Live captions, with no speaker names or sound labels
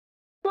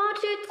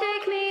Won't you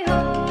take me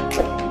home?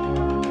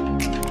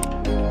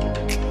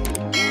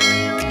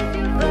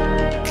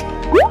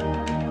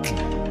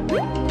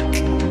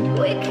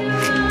 We can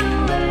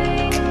run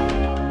away.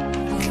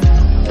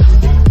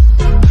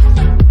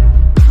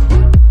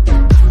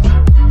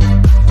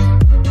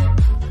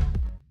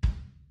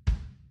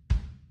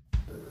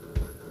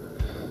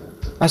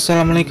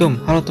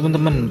 Assalamualaikum, halo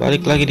teman-teman,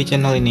 balik lagi di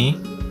channel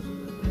ini.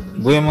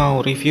 Gue mau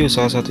review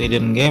salah satu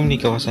hidden game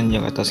di kawasan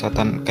Jakarta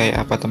Selatan.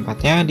 Kayak apa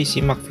tempatnya,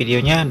 disimak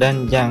videonya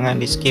dan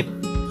jangan di skip.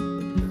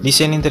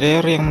 Desain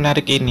interior yang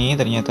menarik ini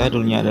ternyata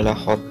dulunya adalah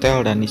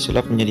hotel dan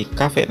disulap menjadi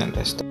cafe dan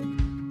resto.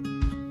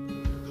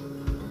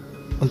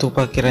 Untuk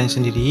parkirannya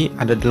sendiri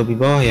ada di lebih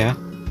bawah ya.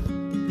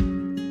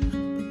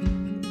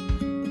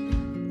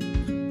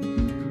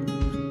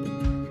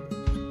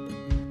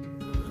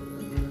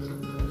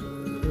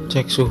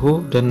 Cek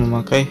suhu dan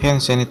memakai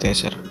hand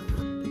sanitizer.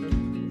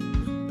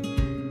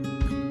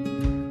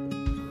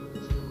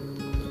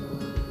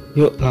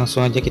 Yuk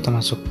langsung aja kita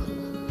masuk.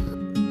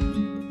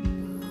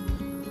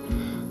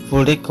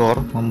 Full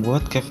decor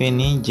membuat cafe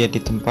ini jadi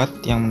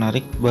tempat yang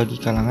menarik bagi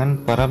kalangan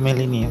para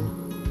milenial.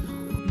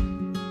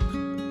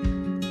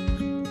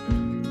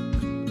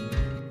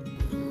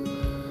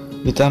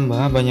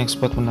 Ditambah banyak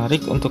spot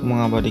menarik untuk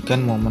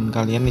mengabadikan momen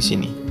kalian di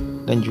sini,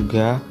 dan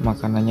juga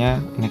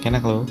makanannya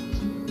enak-enak loh.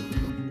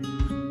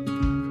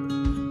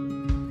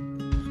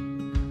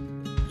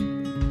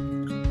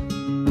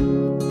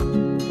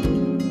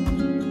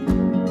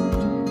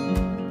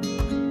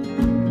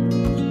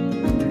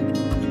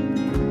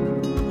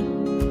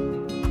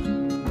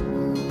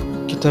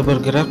 Kita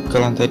bergerak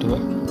ke lantai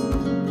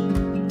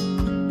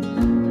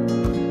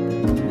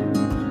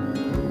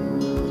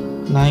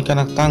 2. Naik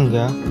anak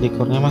tangga,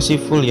 dekornya masih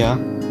full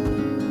ya.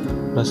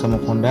 Berasa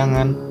mau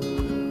kondangan.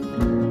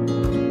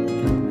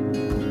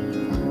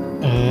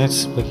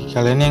 Bagi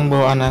kalian yang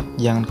bawa anak,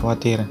 jangan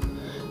khawatir.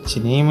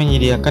 Sini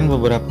menyediakan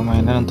beberapa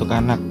mainan untuk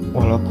anak,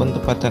 walaupun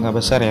tempatnya nggak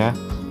besar ya.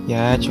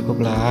 Ya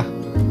cukuplah.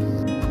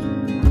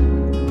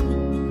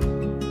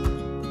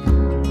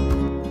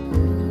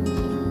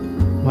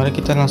 Mari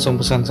kita langsung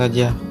pesan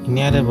saja.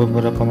 Ini ada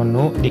beberapa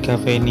menu di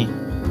cafe ini.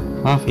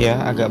 Maaf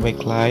ya, agak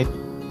backlight.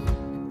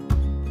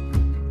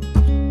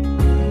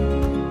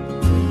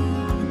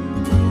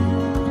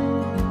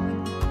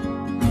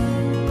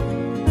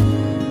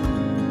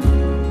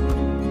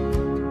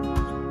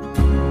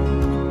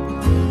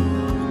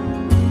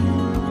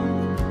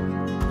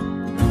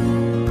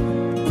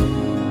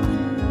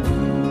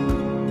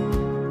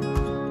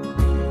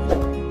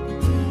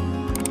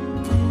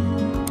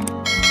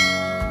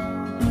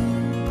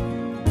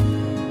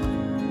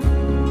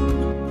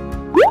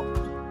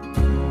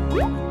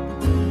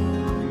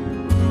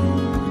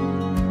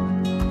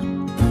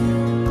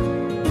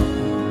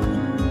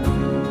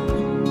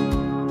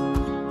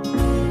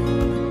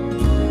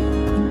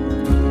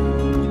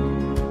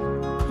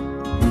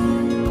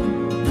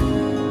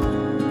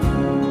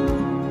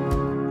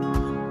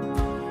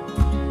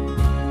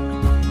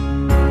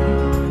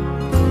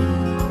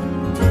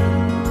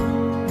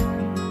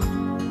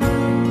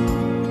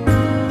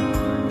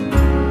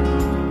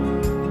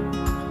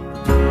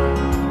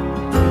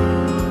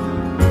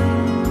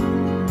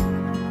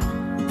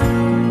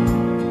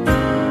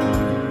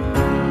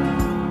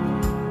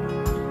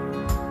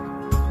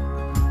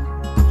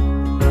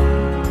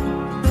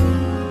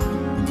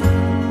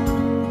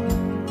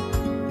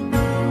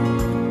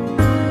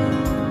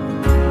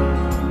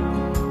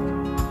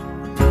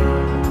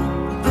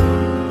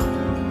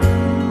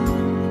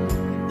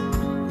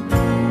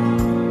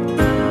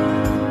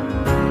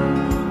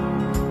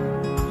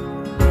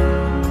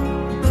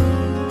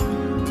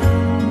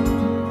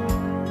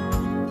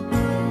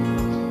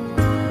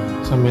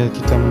 Sambil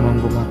kita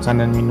menunggu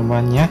makan dan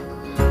minumannya,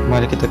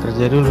 mari kita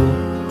kerja dulu.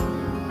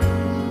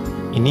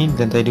 Ini di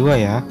lantai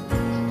 2 ya.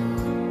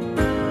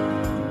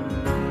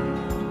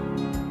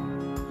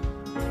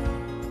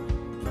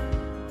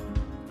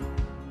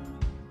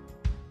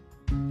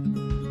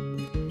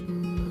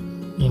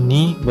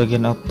 Ini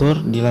bagian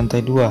outdoor di lantai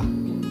 2.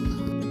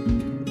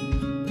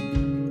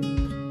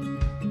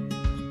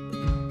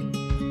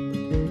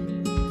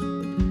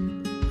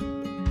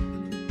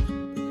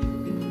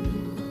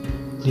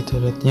 Di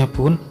toiletnya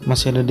pun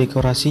masih ada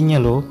dekorasinya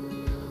loh,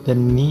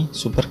 dan ini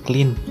super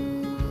clean.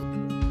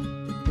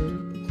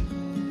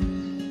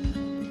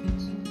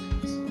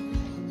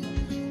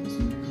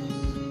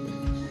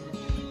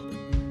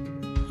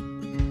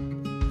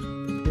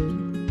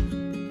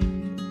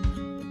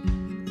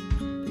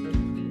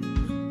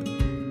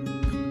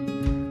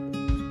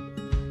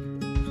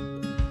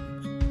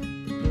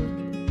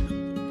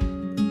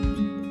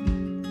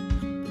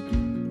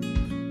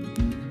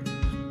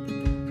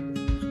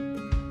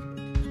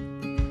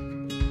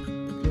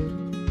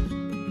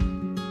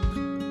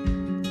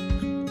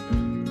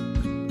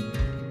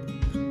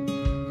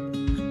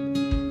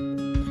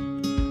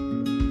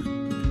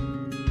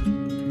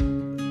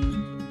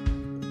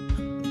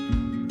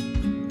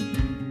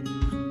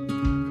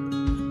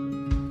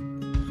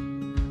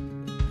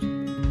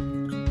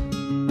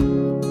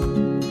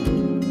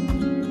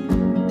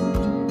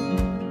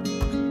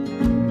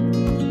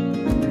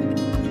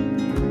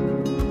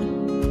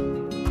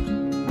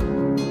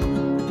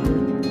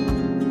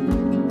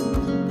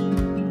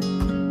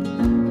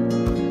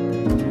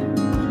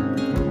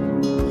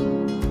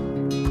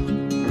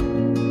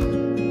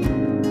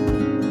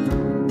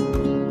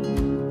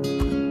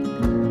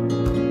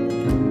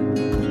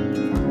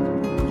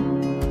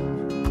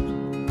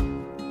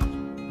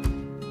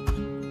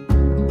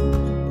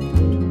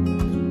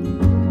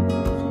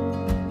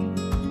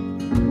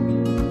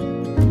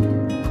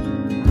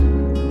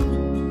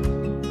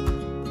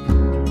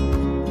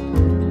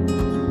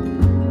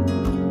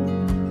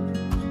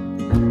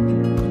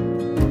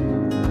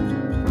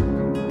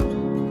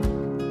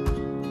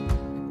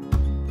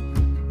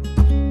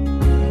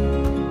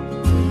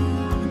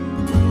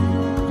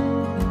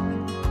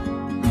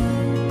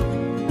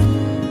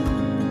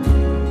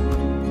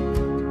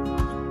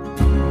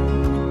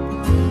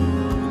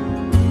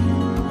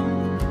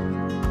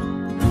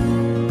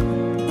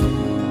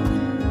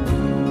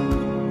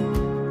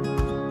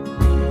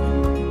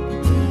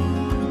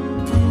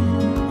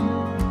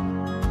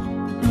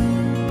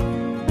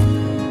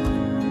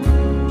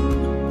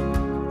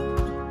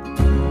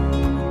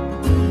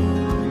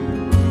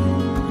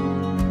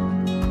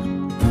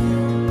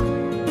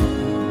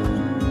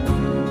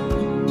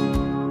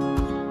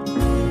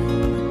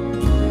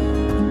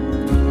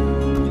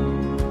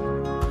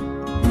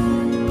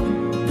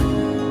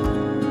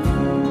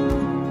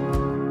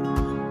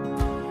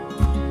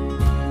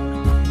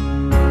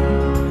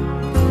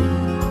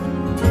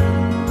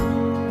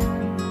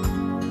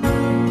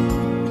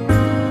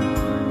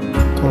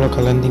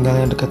 Kalau kalian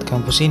tinggalnya dekat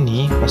kampus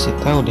ini, pasti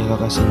tahu deh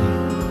lokasinya.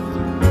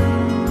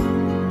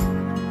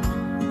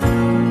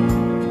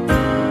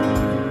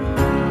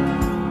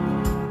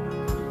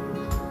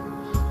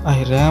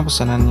 Akhirnya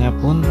pesanannya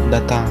pun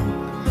datang.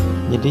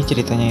 Jadi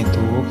ceritanya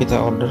itu kita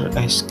order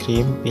es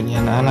krim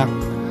pilihan anak,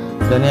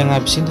 dan yang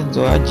ngabisin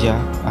tentu aja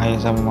ayah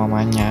sama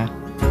mamanya.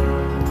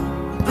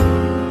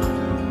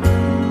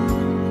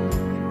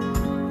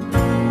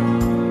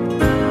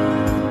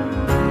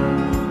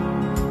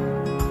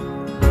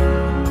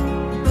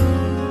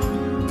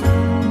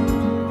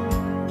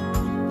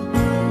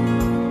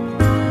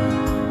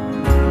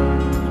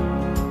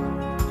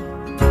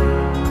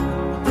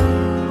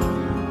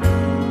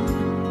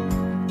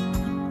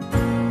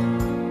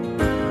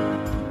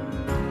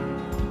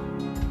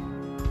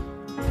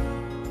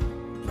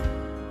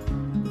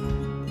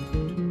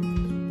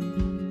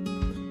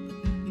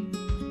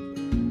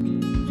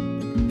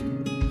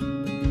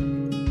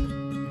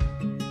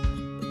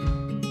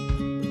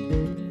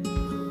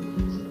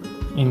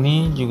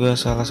 Ini juga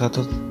salah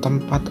satu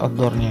tempat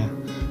outdoornya,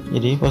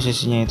 jadi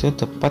posisinya itu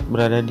tepat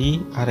berada di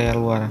area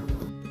luar.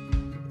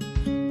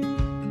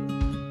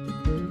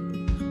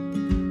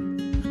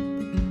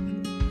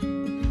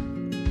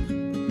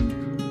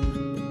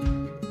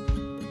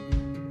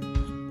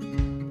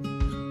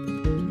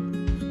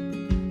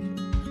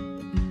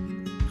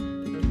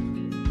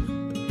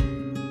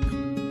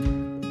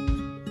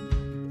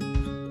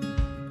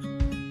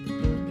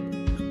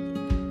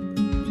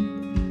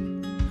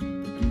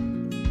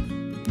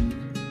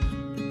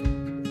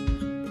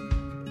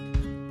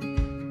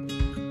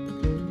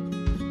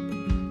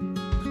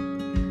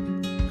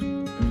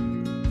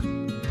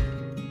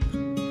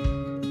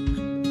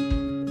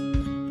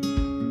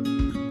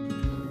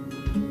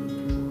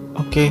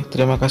 Oke,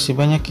 terima kasih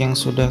banyak yang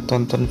sudah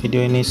tonton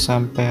video ini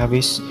sampai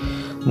habis.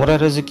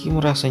 Murah rezeki,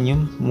 murah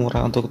senyum,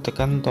 murah untuk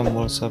tekan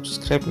tombol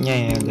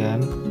subscribe-nya ya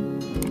kan.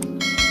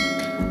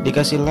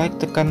 Dikasih like,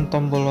 tekan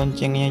tombol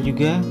loncengnya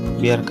juga,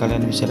 biar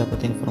kalian bisa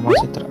dapat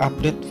informasi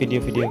terupdate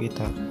video-video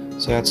kita.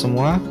 Sehat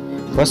semua.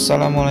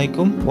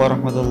 Wassalamualaikum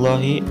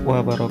warahmatullahi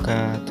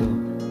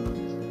wabarakatuh.